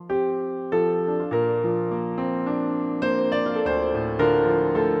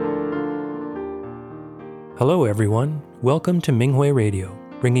Hello everyone, welcome to Minghui Radio,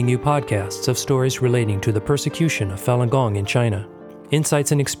 bringing you podcasts of stories relating to the persecution of Falun Gong in China,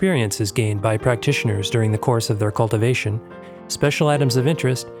 insights and experiences gained by practitioners during the course of their cultivation, special items of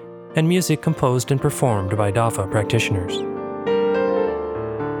interest, and music composed and performed by DAFA practitioners.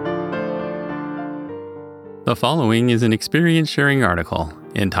 The following is an experience-sharing article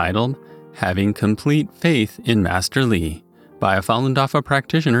entitled Having Complete Faith in Master Li by a Falun Dafa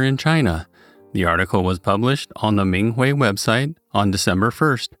practitioner in China. The article was published on the Minghui website on December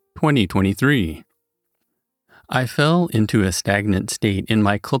 1st, 2023. I fell into a stagnant state in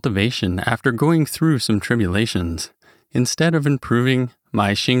my cultivation after going through some tribulations. Instead of improving,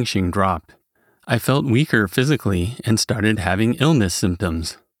 my xing dropped. I felt weaker physically and started having illness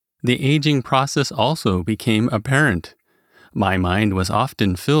symptoms. The aging process also became apparent. My mind was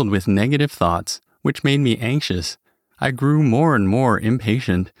often filled with negative thoughts, which made me anxious. I grew more and more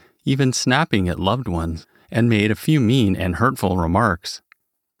impatient, even snapping at loved ones, and made a few mean and hurtful remarks.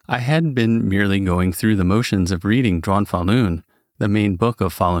 I had been merely going through the motions of reading Zhuan Falun, the main book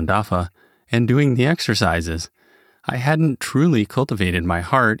of Falun Dafa, and doing the exercises. I hadn't truly cultivated my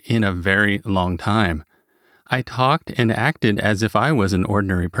heart in a very long time. I talked and acted as if I was an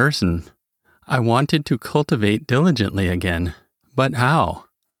ordinary person. I wanted to cultivate diligently again, but how?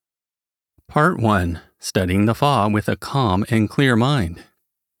 Part 1. Studying the Fa with a calm and clear mind.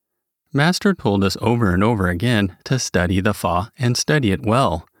 Master told us over and over again to study the Fa and study it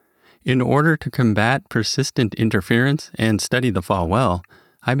well. In order to combat persistent interference and study the Fa well,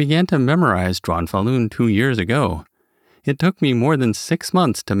 I began to memorize Zhuan Falun 2 years ago. It took me more than 6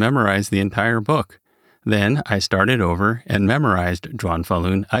 months to memorize the entire book. Then I started over and memorized Zhuan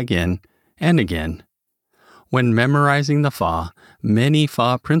Falun again and again. When memorizing the Fa, many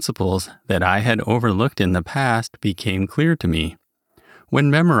Fa principles that I had overlooked in the past became clear to me. When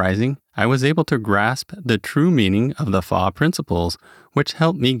memorizing, I was able to grasp the true meaning of the Fa principles, which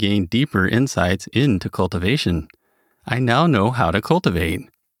helped me gain deeper insights into cultivation. I now know how to cultivate.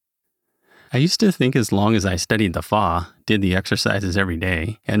 I used to think as long as I studied the Fa, did the exercises every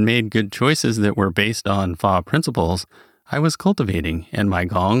day, and made good choices that were based on Fa principles, I was cultivating and my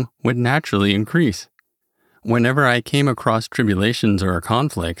Gong would naturally increase. Whenever I came across tribulations or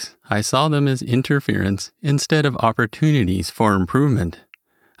conflicts, I saw them as interference instead of opportunities for improvement.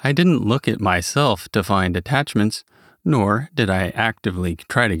 I didn't look at myself to find attachments, nor did I actively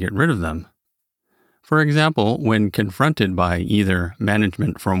try to get rid of them. For example, when confronted by either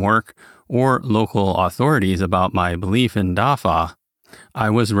management from work or local authorities about my belief in Dafa, I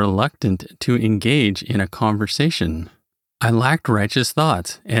was reluctant to engage in a conversation. I lacked righteous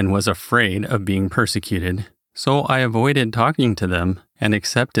thoughts and was afraid of being persecuted, so I avoided talking to them and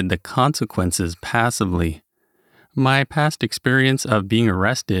accepted the consequences passively. My past experience of being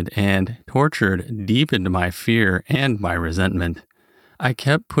arrested and tortured deepened my fear and my resentment. I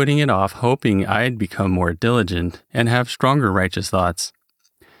kept putting it off, hoping I'd become more diligent and have stronger righteous thoughts.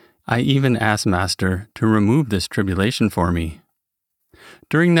 I even asked Master to remove this tribulation for me.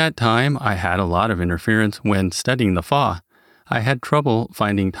 During that time, I had a lot of interference when studying the Fa. I had trouble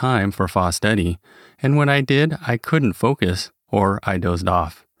finding time for Fa study, and when I did, I couldn't focus or I dozed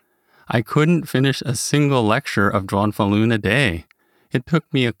off. I couldn't finish a single lecture of Zhuan Falun a day. It took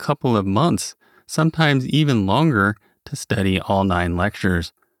me a couple of months, sometimes even longer, to study all 9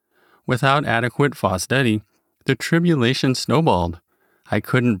 lectures. Without adequate Fa study, the tribulation snowballed. I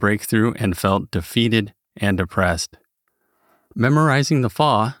couldn't break through and felt defeated and depressed. Memorizing the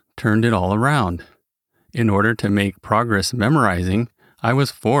Fa turned it all around. In order to make progress memorizing, I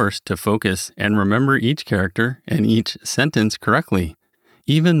was forced to focus and remember each character and each sentence correctly.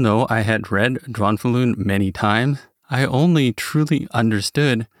 Even though I had read Zhuan Falun many times, I only truly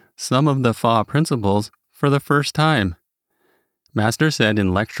understood some of the Fa principles for the first time. Master said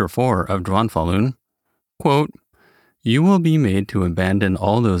in Lecture 4 of Zhuan Falun, quote, "You will be made to abandon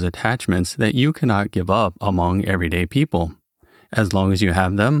all those attachments that you cannot give up among everyday people. As long as you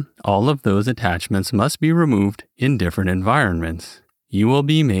have them, all of those attachments must be removed in different environments. You will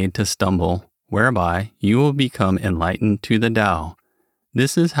be made to stumble, whereby you will become enlightened to the Tao.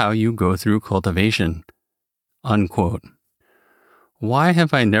 This is how you go through cultivation." Unquote. Why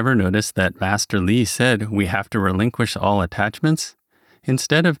have I never noticed that Master Li said we have to relinquish all attachments?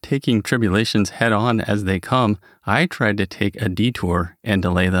 Instead of taking tribulations head-on as they come, I tried to take a detour and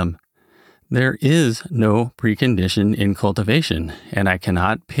delay them. There is no precondition in cultivation, and I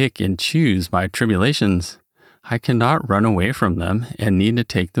cannot pick and choose my tribulations. I cannot run away from them and need to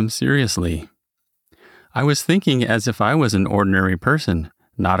take them seriously. I was thinking as if I was an ordinary person,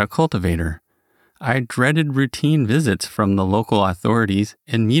 not a cultivator. I dreaded routine visits from the local authorities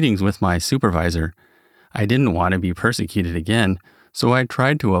and meetings with my supervisor. I didn't want to be persecuted again, so I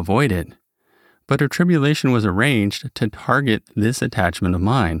tried to avoid it. But a tribulation was arranged to target this attachment of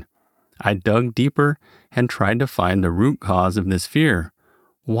mine. I dug deeper and tried to find the root cause of this fear.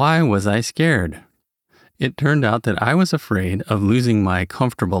 Why was I scared? It turned out that I was afraid of losing my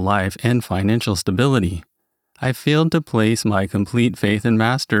comfortable life and financial stability. I failed to place my complete faith in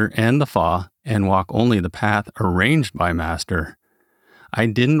Master and the Fa and walk only the path arranged by Master. I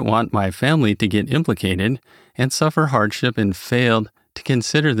didn't want my family to get implicated and suffer hardship and failed to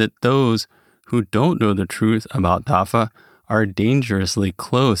consider that those who don't know the truth about Dafa are dangerously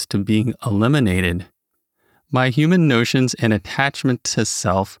close to being eliminated. My human notions and attachment to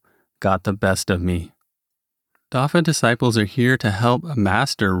self got the best of me. Dafa disciples are here to help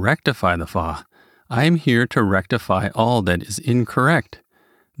Master rectify the Fa. I am here to rectify all that is incorrect.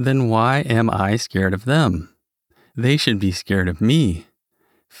 Then why am I scared of them? They should be scared of me.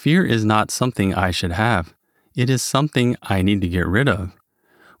 Fear is not something I should have. It is something I need to get rid of.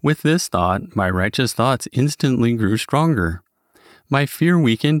 With this thought, my righteous thoughts instantly grew stronger. My fear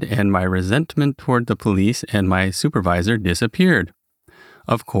weakened and my resentment toward the police and my supervisor disappeared.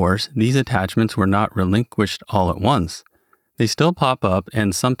 Of course, these attachments were not relinquished all at once. They still pop up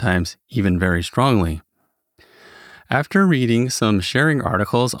and sometimes even very strongly. After reading some sharing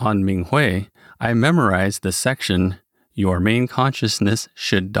articles on Minghui, I memorized the section, "Your main consciousness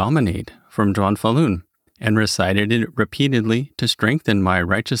should dominate," from Zhuan Falun, and recited it repeatedly to strengthen my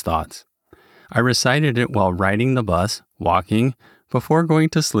righteous thoughts. I recited it while riding the bus, walking, before going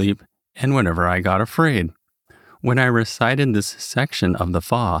to sleep, and whenever I got afraid. When I recited this section of the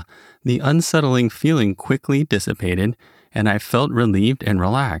Fa, the unsettling feeling quickly dissipated, and I felt relieved and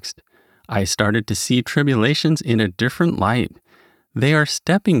relaxed. I started to see tribulations in a different light. They are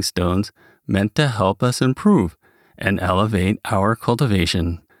stepping stones meant to help us improve and elevate our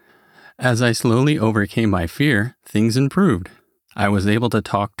cultivation. As I slowly overcame my fear, things improved. I was able to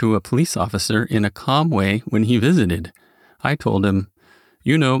talk to a police officer in a calm way when he visited. I told him,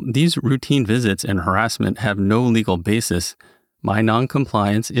 "You know, these routine visits and harassment have no legal basis. My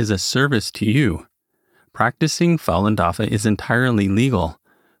noncompliance is a service to you. Practicing Falun Dafa is entirely legal.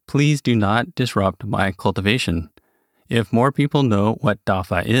 Please do not disrupt my cultivation. If more people know what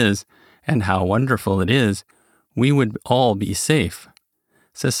Dafa is and how wonderful it is, we would all be safe.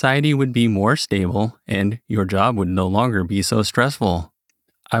 Society would be more stable and your job would no longer be so stressful."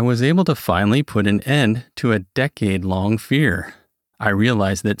 I was able to finally put an end to a decade-long fear. I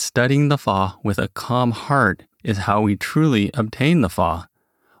realized that studying the Fa with a calm heart is how we truly obtain the Fa.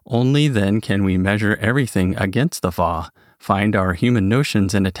 Only then can we measure everything against the Fa, find our human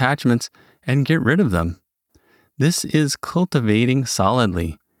notions and attachments, and get rid of them. This is cultivating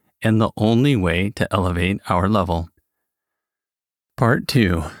solidly, and the only way to elevate our level. Part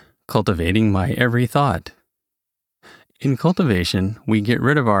 2. Cultivating my every thought. In cultivation, we get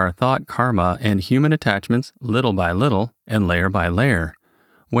rid of our thought karma and human attachments little by little and layer by layer.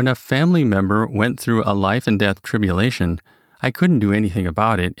 When a family member went through a life and death tribulation, I couldn't do anything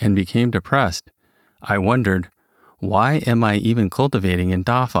about it and became depressed. I wondered, why am I even cultivating in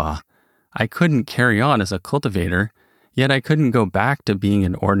Dafa? I couldn't carry on as a cultivator, yet I couldn't go back to being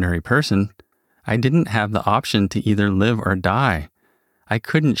an ordinary person. I didn't have the option to either live or die. I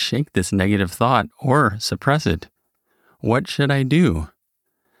couldn't shake this negative thought or suppress it. What should I do?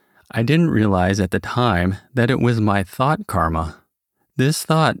 I didn't realize at the time that it was my thought karma. This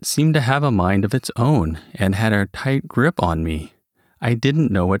thought seemed to have a mind of its own and had a tight grip on me. I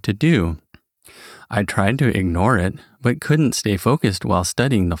didn't know what to do. I tried to ignore it, but couldn't stay focused while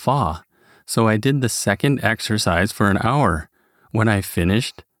studying the Fa. So I did the second exercise for an hour. When I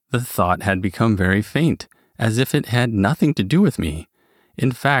finished, the thought had become very faint, as if it had nothing to do with me.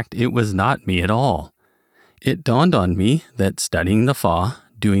 In fact, it was not me at all. It dawned on me that studying the Fa,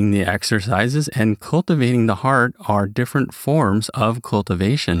 doing the exercises, and cultivating the heart are different forms of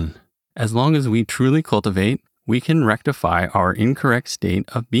cultivation. As long as we truly cultivate, we can rectify our incorrect state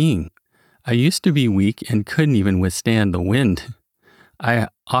of being. I used to be weak and couldn't even withstand the wind. I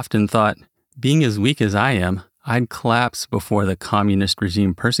often thought, being as weak as I am, I'd collapse before the communist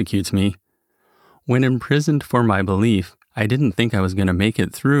regime persecutes me. When imprisoned for my belief, I didn't think I was going to make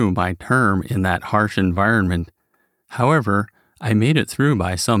it through my term in that harsh environment. However, I made it through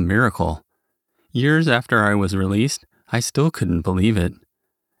by some miracle. Years after I was released, I still couldn't believe it.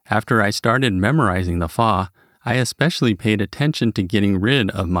 After I started memorizing the Fa, I especially paid attention to getting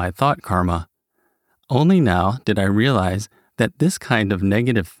rid of my thought karma. Only now did I realize that this kind of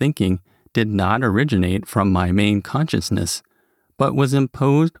negative thinking did not originate from my main consciousness, but was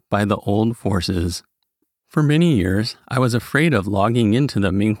imposed by the old forces. For many years, I was afraid of logging into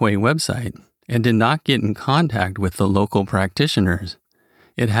the Minghui website. and did not get in contact with the local practitioners.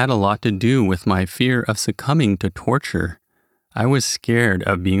 It had a lot to do with my fear of succumbing to torture. I was scared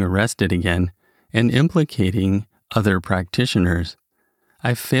of being arrested again and implicating other practitioners.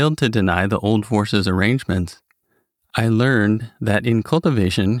 I failed to deny the old forces arrangements. I learned that in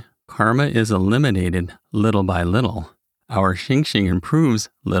cultivation, karma is eliminated little by little. Our xingxing improves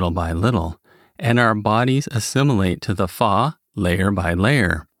little by little, and our bodies assimilate to the fa layer by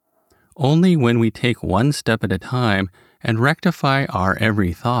layer. Only when we take one step at a time and rectify our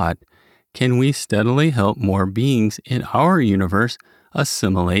every thought can we steadily help more beings in our universe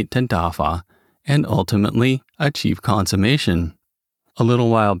assimilate to Dafa and ultimately achieve consummation. A little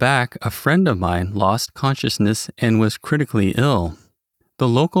while back, a friend of mine lost consciousness and was critically ill. The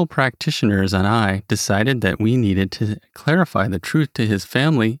local practitioners and I decided that we needed to clarify the truth to his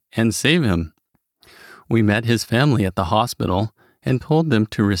family and save him. We met his family at the hospital and told them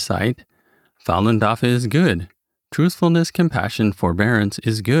to recite, Falun Dafa is good. Truthfulness, compassion, forbearance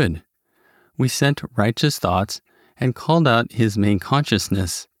is good. We sent righteous thoughts and called out his main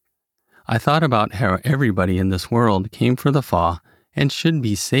consciousness. I thought about how everybody in this world came for the Fa and should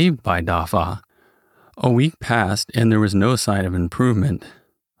be saved by Dafa. A week passed and there was no sign of improvement.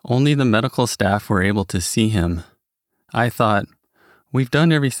 Only the medical staff were able to see him. I thought, we've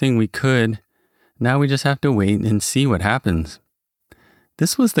done everything we could. Now we just have to wait and see what happens.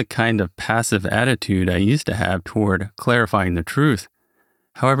 This was the kind of passive attitude I used to have toward clarifying the truth.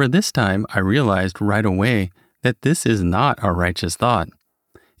 However, this time I realized right away that this is not a righteous thought.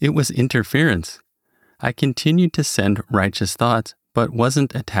 It was interference. I continued to send righteous thoughts, but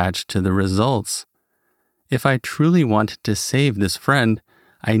wasn't attached to the results. If I truly wanted to save this friend,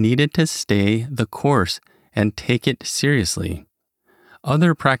 I needed to stay the course and take it seriously.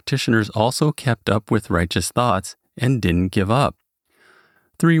 Other practitioners also kept up with righteous thoughts and didn't give up.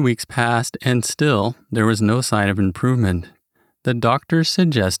 3 weeks passed and still there was no sign of improvement. The doctors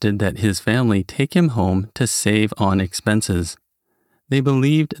suggested that his family take him home to save on expenses. They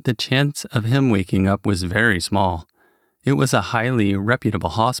believed the chance of him waking up was very small. It was a highly reputable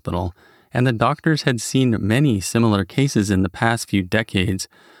hospital, and the doctors had seen many similar cases in the past few decades,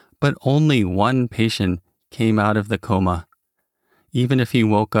 but only one patient came out of the coma. Even if he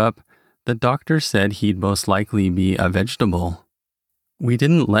woke up, the doctor said he'd most likely be a vegetable. We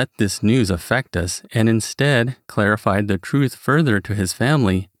didn't let this news affect us and instead clarified the truth further to his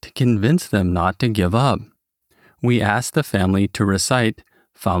family to convince them not to give up. We asked the family to recite,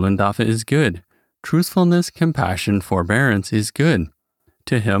 Falun Dafa is good. Truthfulness, compassion, forbearance is good,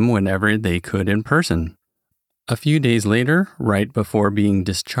 to him whenever they could in person. A few days later, right before being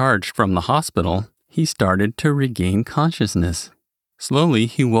discharged from the hospital, he started to regain consciousness. Slowly,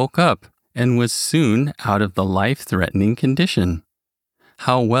 he woke up and was soon out of the life-threatening condition.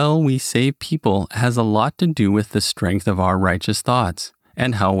 How well we save people has a lot to do with the strength of our righteous thoughts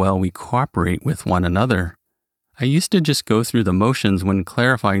and how well we cooperate with one another. I used to just go through the motions when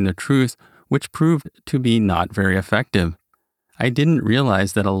clarifying the truth, which proved to be not very effective. I didn't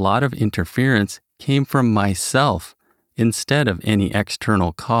realize that a lot of interference came from myself instead of any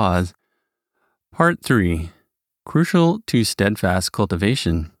external cause. Part 3. Crucial to steadfast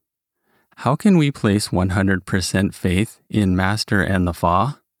cultivation. How can we place 100% faith in Master and the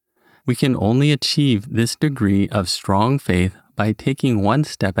Fa? We can only achieve this degree of strong faith by taking one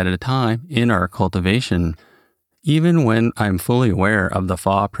step at a time in our cultivation. Even when I'm fully aware of the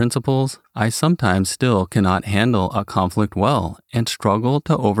Fa principles, I sometimes still cannot handle a conflict well and struggle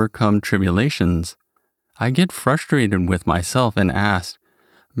to overcome tribulations. I get frustrated with myself and ask,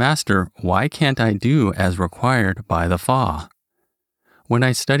 Master, why can't I do as required by the Fa? When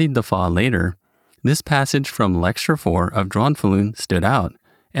I studied the Fa later, this passage from Lecture 4 of Zhuangfulun stood out,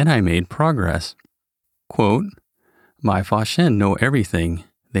 and I made progress. Quote, My Fa Shen know everything.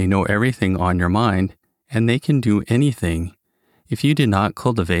 They know everything on your mind, and they can do anything. If you do not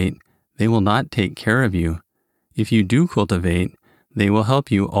cultivate, they will not take care of you. If you do cultivate, they will help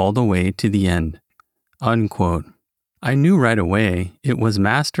you all the way to the end. Unquote. I knew right away it was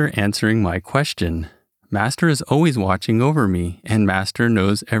Master answering my question. Master is always watching over me, and Master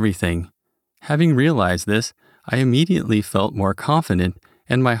knows everything. Having realized this, I immediately felt more confident,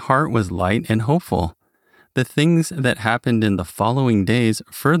 and my heart was light and hopeful. The things that happened in the following days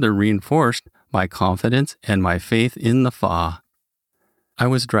further reinforced my confidence and my faith in the Fa. I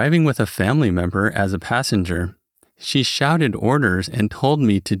was driving with a family member as a passenger. She shouted orders and told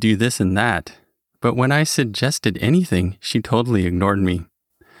me to do this and that, but when I suggested anything, she totally ignored me.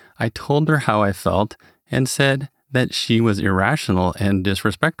 I told her how I felt and said that she was irrational and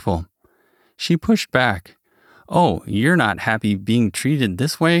disrespectful. She pushed back. Oh, you're not happy being treated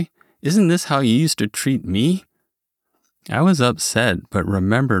this way? Isn't this how you used to treat me?" I was upset, but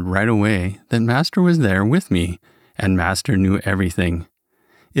remembered right away that Master was there with me, and Master knew everything.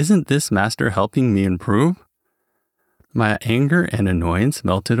 Isn't this Master helping me improve? My anger and annoyance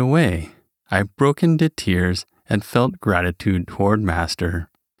melted away. I broke into tears and felt gratitude toward Master.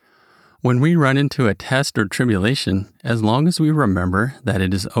 When we run into a test or tribulation, as long as we remember that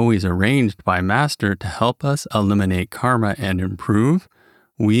it is always arranged by Master to help us eliminate karma and improve,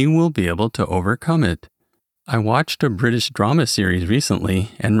 we will be able to overcome it. I watched a British drama series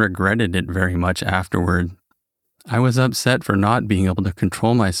recently and regretted it very much afterward. I was upset for not being able to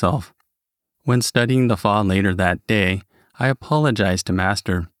control myself. When studying the Fa later that day, I apologized to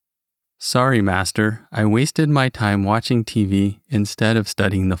Master. "Sorry, Master, I wasted my time watching TV instead of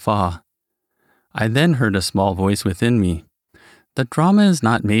studying the Fa." I then heard a small voice within me. "The drama is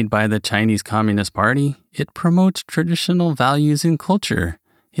not made by the Chinese Communist Party. It promotes traditional values and culture.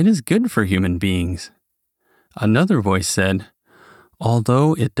 It is good for human beings." Another voice said,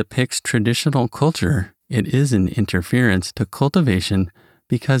 "Although it depicts traditional culture, it is an interference to cultivation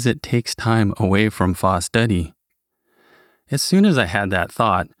because it takes time away from Fa study." As soon as I had that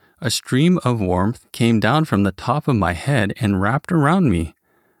thought, a stream of warmth came down from the top of my head and wrapped around me.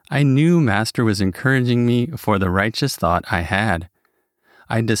 I knew Master was encouraging me for the righteous thought I had.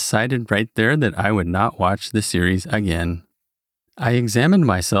 I decided right there that I would not watch the series again. I examined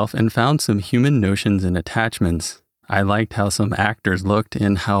myself and found some human notions and attachments. I liked how some actors looked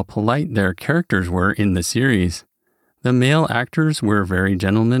and how polite their characters were in the series. The male actors were very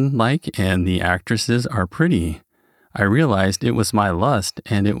gentlemanlike and the actresses are pretty. I realized it was my lust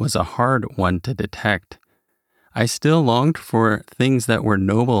and it was a hard one to detect. I still longed for things that were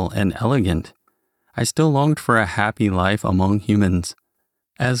noble and elegant. I still longed for a happy life among humans.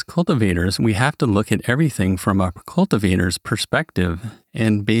 As cultivators, we have to look at everything from a cultivator's perspective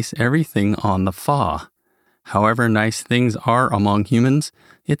and base everything on the Fa. However nice things are among humans,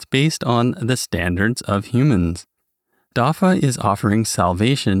 it's based on the standards of humans. Dafa is offering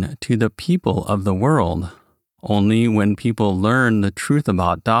salvation to the people of the world. Only when people learn the truth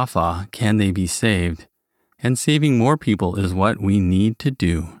about Dafa can they be saved. And saving more people is what we need to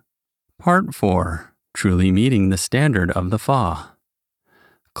do. Part 4. Truly meeting the standard of the Fa.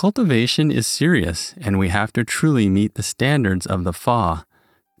 Cultivation is serious, and we have to truly meet the standards of the Fa.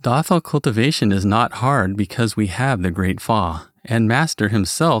 Dafa cultivation is not hard because we have the great Fa, and Master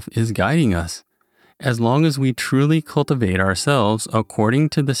himself is guiding us. As long as we truly cultivate ourselves according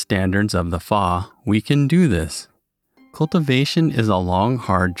to the standards of the Fa, we can do this. Cultivation is a long,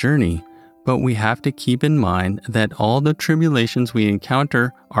 hard journey, but we have to keep in mind that all the tribulations we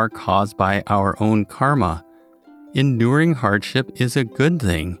encounter are caused by our own karma. Enduring hardship is a good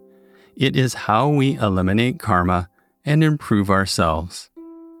thing. It is how we eliminate karma and improve ourselves.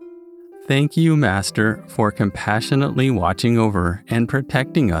 Thank you, Master, for compassionately watching over and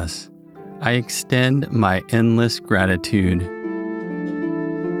protecting us. I extend my endless gratitude.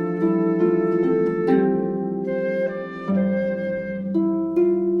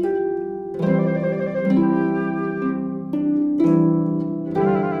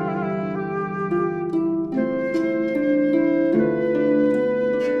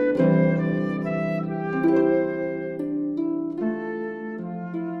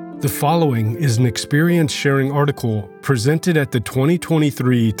 The following is an experience-sharing article presented at the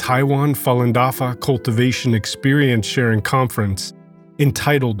 2023 Taiwan Falun Dafa Cultivation Experience Sharing Conference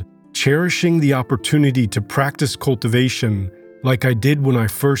entitled Cherishing the Opportunity to Practice Cultivation Like I Did When I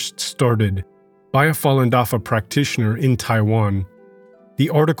First Started by a Falun Dafa practitioner in Taiwan.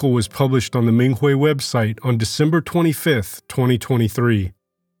 The article was published on the Minghui website on December 25, 2023.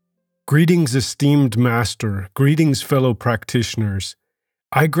 Greetings, esteemed Master. Greetings, fellow practitioners.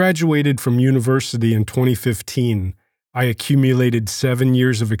 I graduated from university in 2015. I accumulated 7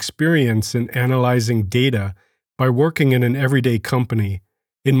 years of experience in analyzing data by working in an everyday company.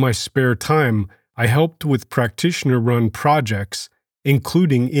 In my spare time, I helped with practitioner-run projects,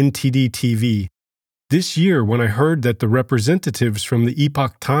 including NTD TV. This year, when I heard that the representatives from the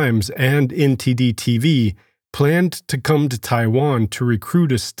Epoch Times and NTD TV planned to come to Taiwan to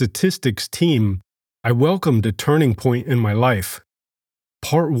recruit a statistics team, I welcomed a turning point in my life.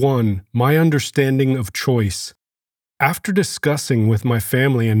 Part 1. My Understanding of Choice. After discussing with my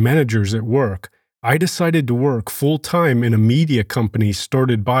family and managers at work, I decided to work full-time in a media company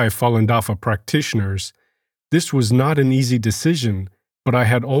started by Falun Dafa practitioners. This was not an easy decision, but I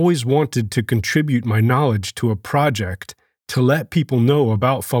had always wanted to contribute my knowledge to a project to let people know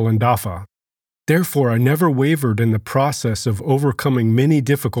about Falun Dafa. Therefore, I never wavered in the process of overcoming many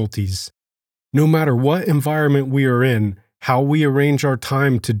difficulties. No matter what environment we are in, How we arrange our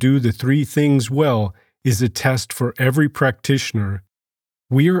time to do the three things well is a test for every practitioner.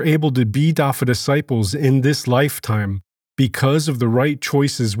 We are able to be Dafa disciples in this lifetime because of the right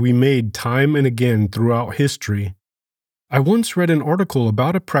choices we made time and again throughout history. I once read an article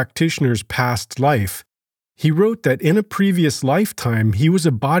about a practitioner's past life. He wrote that in a previous lifetime he was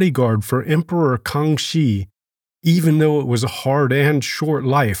a bodyguard for Emperor Kangxi. Even though it was a hard and short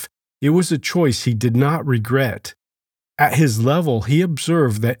life, it was a choice he did not regret. At his level, he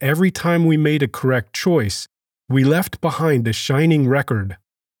observed that every time we made a correct choice, we left behind a shining record.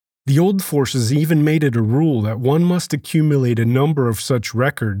 The old forces even made it a rule that one must accumulate a number of such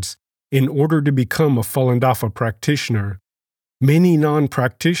records in order to become a Falun Dafa practitioner. Many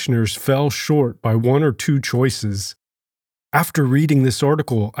non-practitioners fell short by one or two choices. After reading this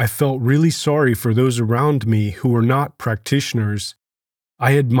article, I felt really sorry for those around me who were not practitioners.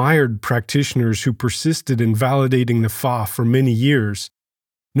 I admired practitioners who persisted in validating the Fa for many years.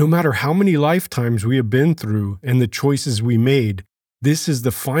 No matter how many lifetimes we have been through and the choices we made, this is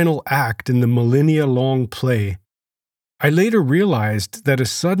the final act in the millennia-long play. I later realized that a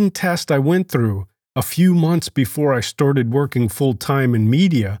sudden test I went through, a few months before I started working full-time in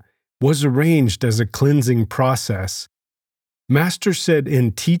media, was arranged as a cleansing process. Master said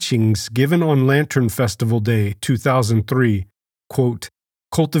in teachings given on Lantern Festival Day 2003, quote,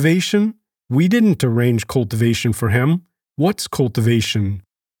 "Cultivation? We didn't arrange cultivation for him. What's cultivation?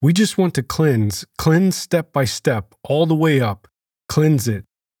 We just want to cleanse step by step, all the way up. Cleanse it.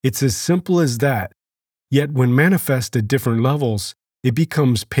 It's as simple as that. Yet when manifest at different levels, it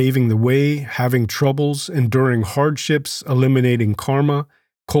becomes paving the way, having troubles, enduring hardships, eliminating karma,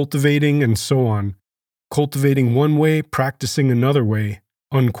 cultivating, and so on. Cultivating one way, practicing another way."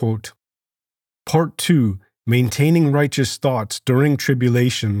 Unquote. Part 2. Maintaining righteous thoughts during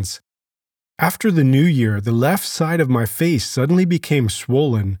tribulations. After the new year, the left side of my face suddenly became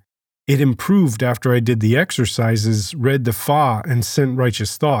swollen. It improved after I did the exercises, read the Fa, and sent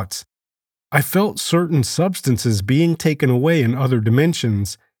righteous thoughts. I felt certain substances being taken away in other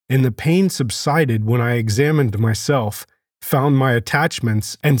dimensions, and the pain subsided when I examined myself, found my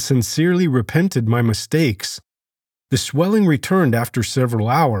attachments, and sincerely repented my mistakes. The swelling returned after several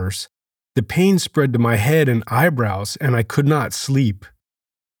hours. The pain spread to my head and eyebrows, and I could not sleep.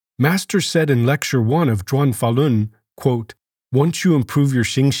 Master said in Lecture 1 of Zhuan Falun, quote, "Once you improve your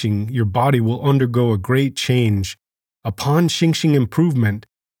Xingxing, your body will undergo a great change. Upon Xingxing improvement,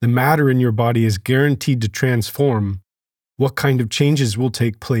 the matter in your body is guaranteed to transform. What kind of changes will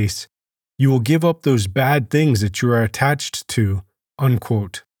take place? You will give up those bad things that you are attached to."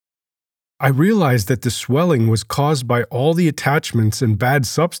 Unquote. I realized that the swelling was caused by all the attachments and bad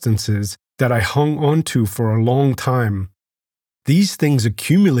substances that I hung onto for a long time. These things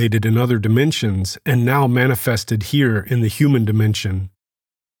accumulated in other dimensions and now manifested here in the human dimension.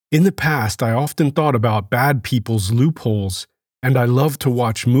 In the past, I often thought about bad people's loopholes, and I love to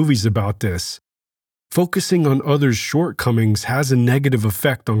watch movies about this. Focusing on others' shortcomings has a negative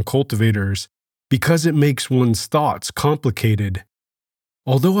effect on cultivators because it makes one's thoughts complicated.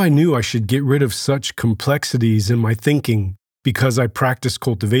 Although I knew I should get rid of such complexities in my thinking because I practice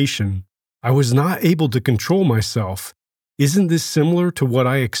cultivation, I was not able to control myself. Isn't this similar to what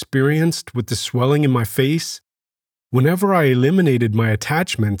I experienced with the swelling in my face? Whenever I eliminated my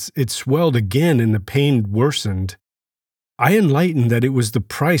attachments, it swelled again and the pain worsened. I enlightened that it was the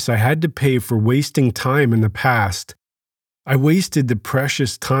price I had to pay for wasting time in the past. I wasted the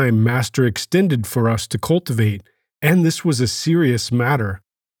precious time Master extended for us to cultivate, and this was a serious matter.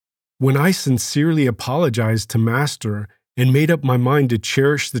 When I sincerely apologized to Master and made up my mind to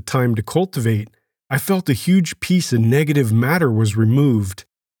cherish the time to cultivate, I felt a huge piece of negative matter was removed.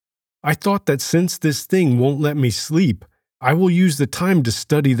 I thought that since this thing won't let me sleep, I will use the time to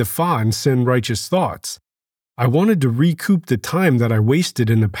study the Fa and send righteous thoughts. I wanted to recoup the time that I wasted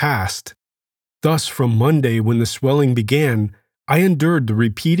in the past. Thus, from Monday when the swelling began, I endured the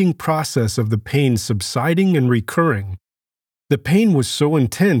repeating process of the pain subsiding and recurring. The pain was so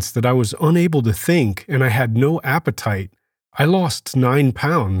intense that I was unable to think and I had no appetite. I lost 9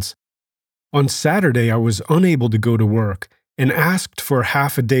 pounds. On Saturday, I was unable to go to work and asked for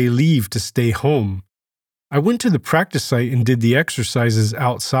half a day leave to stay home. I went to the practice site and did the exercises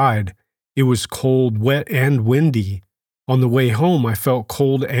outside. It was cold, wet, and windy. On the way home, I felt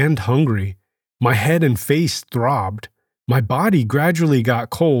cold and hungry. My head and face throbbed. My body gradually got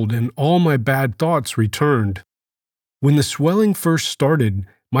cold and all my bad thoughts returned. When the swelling first started,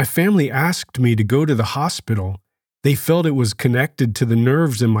 my family asked me to go to the hospital. They felt it was connected to the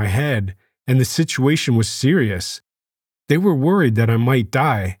nerves in my head, and the situation was serious. They were worried that I might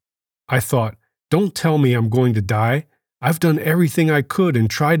die. I thought, don't tell me I'm going to die. I've done everything I could and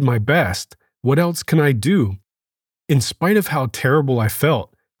tried my best. What else can I do? In spite of how terrible I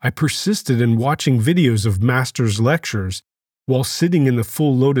felt, I persisted in watching videos of Master's lectures while sitting in the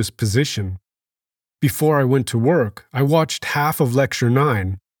full lotus position. Before I went to work, I watched half of Lecture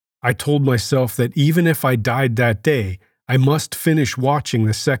 9. I told myself that even if I died that day, I must finish watching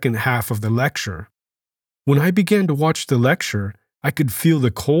the second half of the lecture. When I began to watch the lecture, I could feel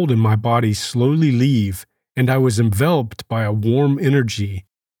the cold in my body slowly leave, and I was enveloped by a warm energy.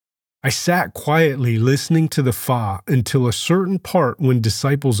 I sat quietly listening to the Fa until a certain part when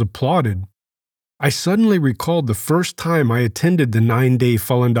disciples applauded. I suddenly recalled the first time I attended the 9-day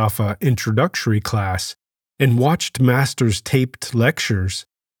Falun Dafa introductory class and watched Master's taped lectures.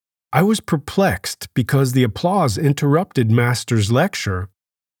 I was perplexed because the applause interrupted Master's lecture.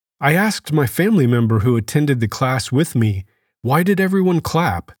 I asked my family member who attended the class with me, "Why did everyone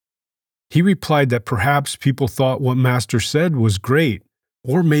clap?" He replied that perhaps people thought what Master said was great,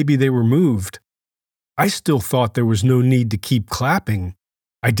 or maybe they were moved. I still thought there was no need to keep clapping.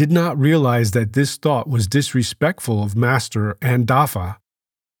 I did not realize that this thought was disrespectful of Master and Dafa.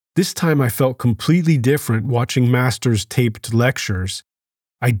 This time I felt completely different watching Master's taped lectures.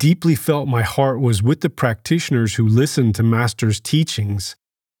 I deeply felt my heart was with the practitioners who listened to Master's teachings.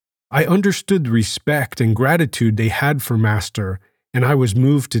 I understood the respect and gratitude they had for Master, and I was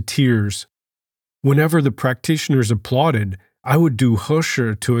moved to tears. Whenever the practitioners applauded, I would do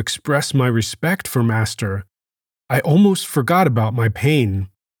husher to express my respect for Master. I almost forgot about my pain.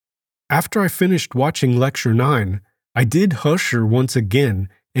 After I finished watching Lecture 9, I did husher once again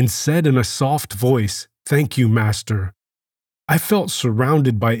and said in a soft voice, "Thank you, Master." I felt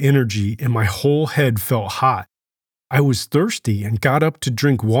surrounded by energy and my whole head felt hot. I was thirsty and got up to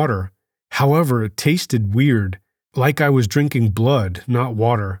drink water. However, it tasted weird, like I was drinking blood, not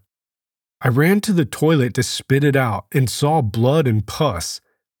water. I ran to the toilet to spit it out and saw blood and pus.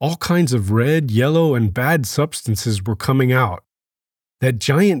 All kinds of red, yellow, and bad substances were coming out. That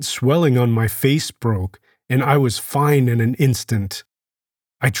giant swelling on my face broke, and I was fine in an instant.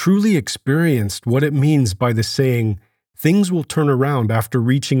 I truly experienced what it means by the saying, "Things will turn around after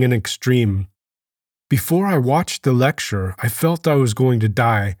reaching an extreme." Before I watched the lecture, I felt I was going to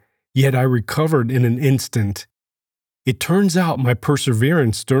die, yet I recovered in an instant. It turns out my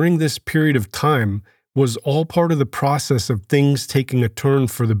perseverance during this period of time was all part of the process of things taking a turn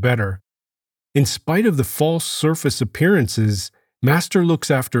for the better. In spite of the false surface appearances, Master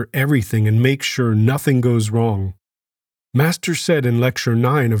looks after everything and makes sure nothing goes wrong. Master said in Lecture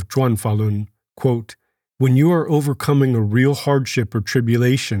 9 of Zhuan Falun, quote, "When you are overcoming a real hardship or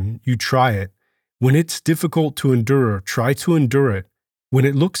tribulation, you try it. When it's difficult to endure, try to endure it. When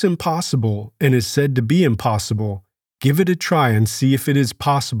it looks impossible and is said to be impossible, give it a try and see if it is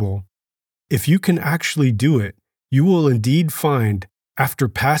possible. If you can actually do it, you will indeed find, after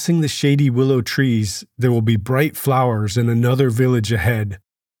passing the shady willow trees, there will be bright flowers in another village ahead."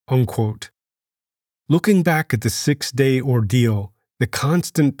 Unquote. Looking back at the 6-day ordeal, the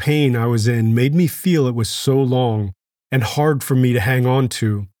constant pain I was in made me feel it was so long and hard for me to hang on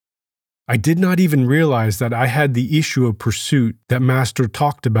to. I did not even realize that I had the issue of pursuit that Master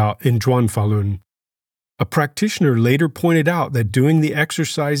talked about in Zhuan Falun. A practitioner later pointed out that doing the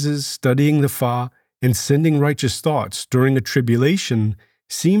exercises, studying the Fa, and sending righteous thoughts during a tribulation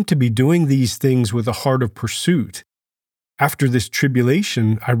seemed to be doing these things with a heart of pursuit. After this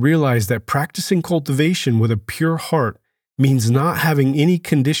tribulation, I realized that practicing cultivation with a pure heart means not having any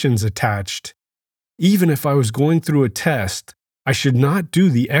conditions attached. Even if I was going through a test, I should not do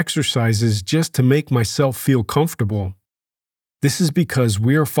the exercises just to make myself feel comfortable. This is because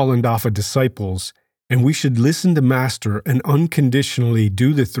we are Falun Dafa disciples, and we should listen to Master and unconditionally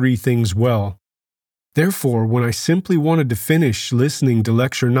do the 3 things well. Therefore, when I simply wanted to finish listening to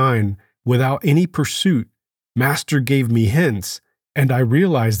Lecture 9 without any pursuit, Master gave me hints, and I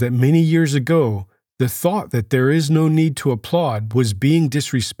realized that many years ago, the thought that there is no need to applaud was being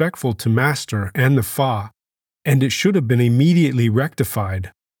disrespectful to Master and the Fa, and it should have been immediately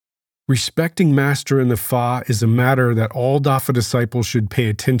rectified. Respecting Master and the Fa is a matter that all Dafa disciples should pay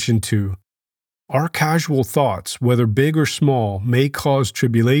attention to. Our casual thoughts, whether big or small, may cause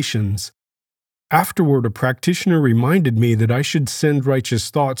tribulations. Afterward, a practitioner reminded me that I should send righteous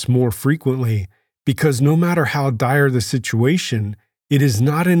thoughts more frequently, because no matter how dire the situation, it is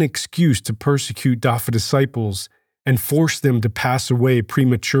not an excuse to persecute Dafa disciples and force them to pass away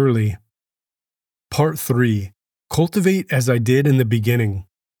prematurely. Part 3. Cultivate as I did in the beginning.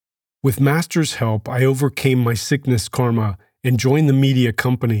 With Master's help, I overcame my sickness karma and joined the media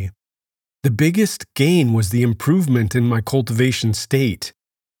company. The biggest gain was the improvement in my cultivation state.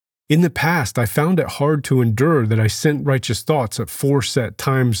 In the past, I found it hard to endure that I sent righteous thoughts at 4 set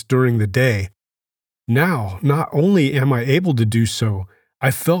times during the day. Now, not only am I able to do so,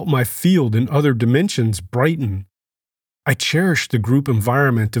 I felt my field in other dimensions brighten. I cherish the group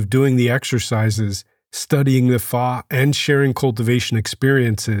environment of doing the exercises, studying the Fa, and sharing cultivation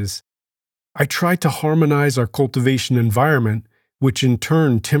experiences. I try to harmonize our cultivation environment, which in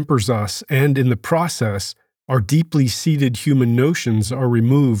turn tempers us, and in the process, our deeply seated human notions are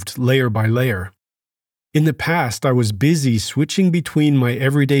removed layer by layer. In the past, I was busy switching between my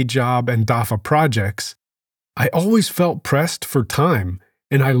everyday job and DAFA projects. I always felt pressed for time,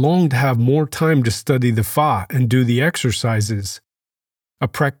 and I longed to have more time to study the Fa and do the exercises. A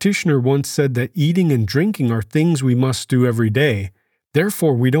practitioner once said that eating and drinking are things we must do every day.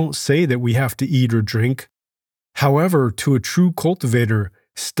 Therefore, we don't say that we have to eat or drink. However, to a true cultivator,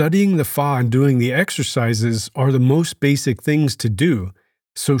 studying the Fa and doing the exercises are the most basic things to do,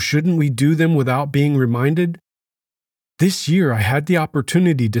 so shouldn't we do them without being reminded? This year, I had the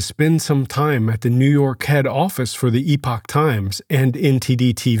opportunity to spend some time at the New York head office for the Epoch Times and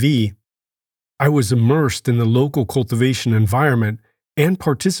NTD TV. I was immersed in the local cultivation environment and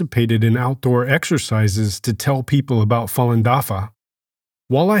participated in outdoor exercises to tell people about Falun Dafa.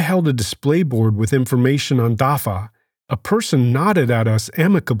 While I held a display board with information on Dafa, a person nodded at us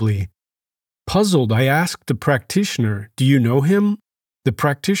amicably. Puzzled, I asked the practitioner, "Do you know him?" The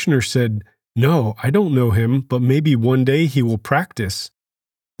practitioner said, "No, I don't know him, but maybe one day he will practice."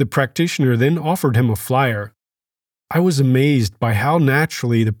 The practitioner then offered him a flyer. I was amazed by how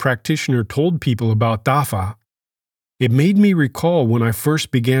naturally the practitioner told people about Dafa. It made me recall when I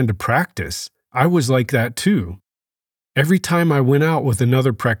first began to practice. I was like that too. Every time I went out with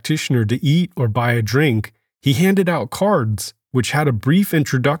another practitioner to eat or buy a drink, he handed out cards which had a brief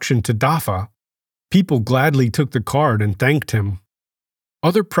introduction to Dafa. People gladly took the card and thanked him.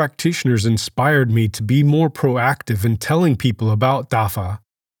 Other practitioners inspired me to be more proactive in telling people about Dafa.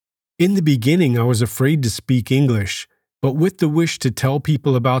 In the beginning, I was afraid to speak English, but with the wish to tell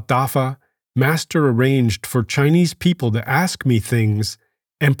people about Dafa, Master arranged for Chinese people to ask me things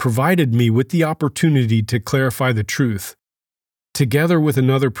and provided me with the opportunity to clarify the truth. Together with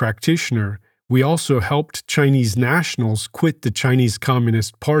another practitioner, we also helped Chinese nationals quit the Chinese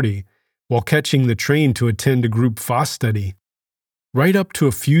Communist Party while catching the train to attend a group Fa study. Right up to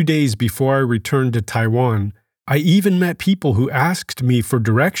a few days before I returned to Taiwan, I even met people who asked me for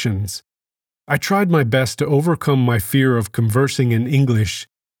directions. I tried my best to overcome my fear of conversing in English.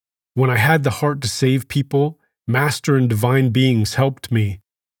 When I had the heart to save people, Master and divine beings helped me.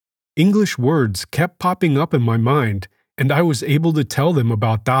 English words kept popping up in my mind, and I was able to tell them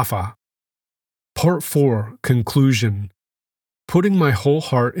about Dafa. Part 4, Conclusion. Putting my whole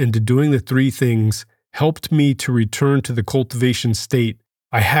heart into doing the 3 things helped me to return to the cultivation state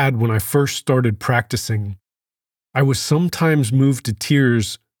I had when I first started practicing. I was sometimes moved to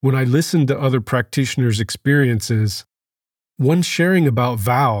tears when I listened to other practitioners' experiences. One sharing about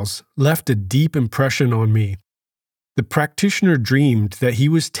vows left a deep impression on me. The practitioner dreamed that he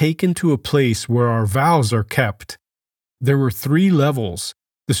was taken to a place where our vows are kept. There were 3 levels.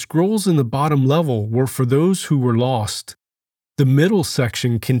 The scrolls in the bottom level were for those who were lost. The middle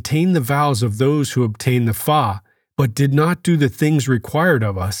section contained the vows of those who obtained the Fa, but did not do the things required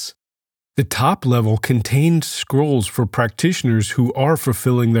of us. The top level contained scrolls for practitioners who are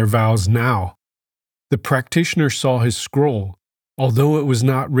fulfilling their vows now. The practitioner saw his scroll. Although it was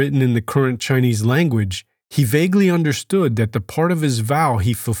not written in the current Chinese language, he vaguely understood that the part of his vow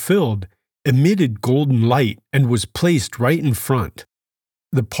he fulfilled emitted golden light and was placed right in front.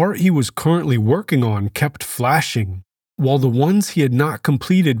 The part he was currently working on kept flashing, while the ones he had not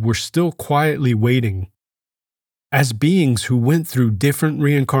completed were still quietly waiting. As beings who went through different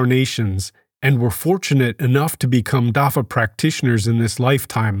reincarnations and were fortunate enough to become Dafa practitioners in this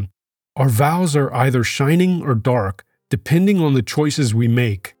lifetime, our vows are either shining or dark, depending on the choices we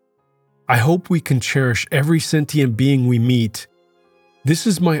make. I hope we can cherish every sentient being we meet. This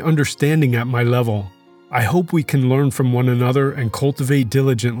is my understanding at my level. I hope we can learn from one another and cultivate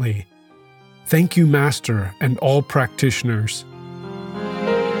diligently. Thank you, Master, and all practitioners.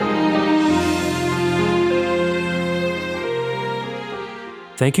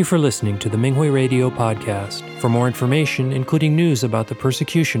 Thank you for listening to the Minghui Radio podcast. For more information, including news about the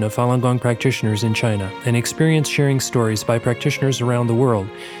persecution of Falun Gong practitioners in China and experience-sharing stories by practitioners around the world,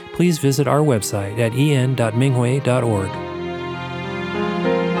 please visit our website at en.minghui.org.